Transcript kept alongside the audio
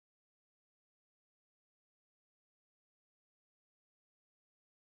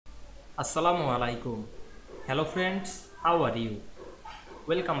Assalamu Walaikum. Hello friends, how are you?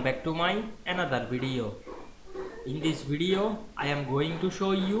 Welcome back to my another video. In this video, I am going to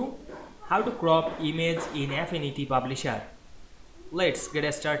show you how to crop image in Affinity Publisher. Let's get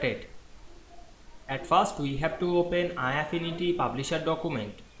started. At first, we have to open an Affinity Publisher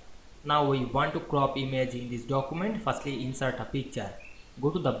document. Now we want to crop image in this document. Firstly, insert a picture. Go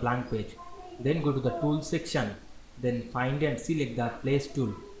to the blank page. Then go to the tool section. Then find and select the place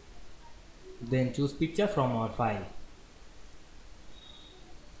tool. Then choose picture from our file.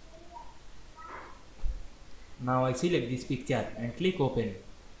 Now I select this picture and click open.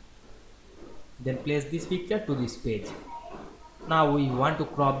 Then place this picture to this page. Now we want to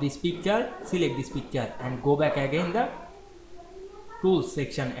crop this picture. Select this picture and go back again the tools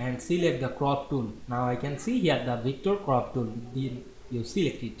section and select the crop tool. Now I can see here the vector crop tool. Then you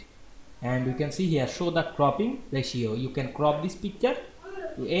select it and you can see here show the cropping ratio. You can crop this picture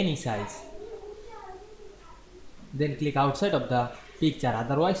to any size. Then click outside of the picture,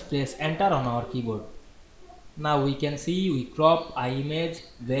 otherwise press enter on our keyboard. Now we can see we crop our image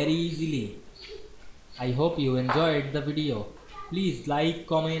very easily. I hope you enjoyed the video. Please like,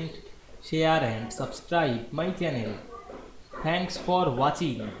 comment, share and subscribe my channel. Thanks for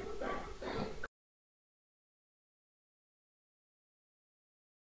watching.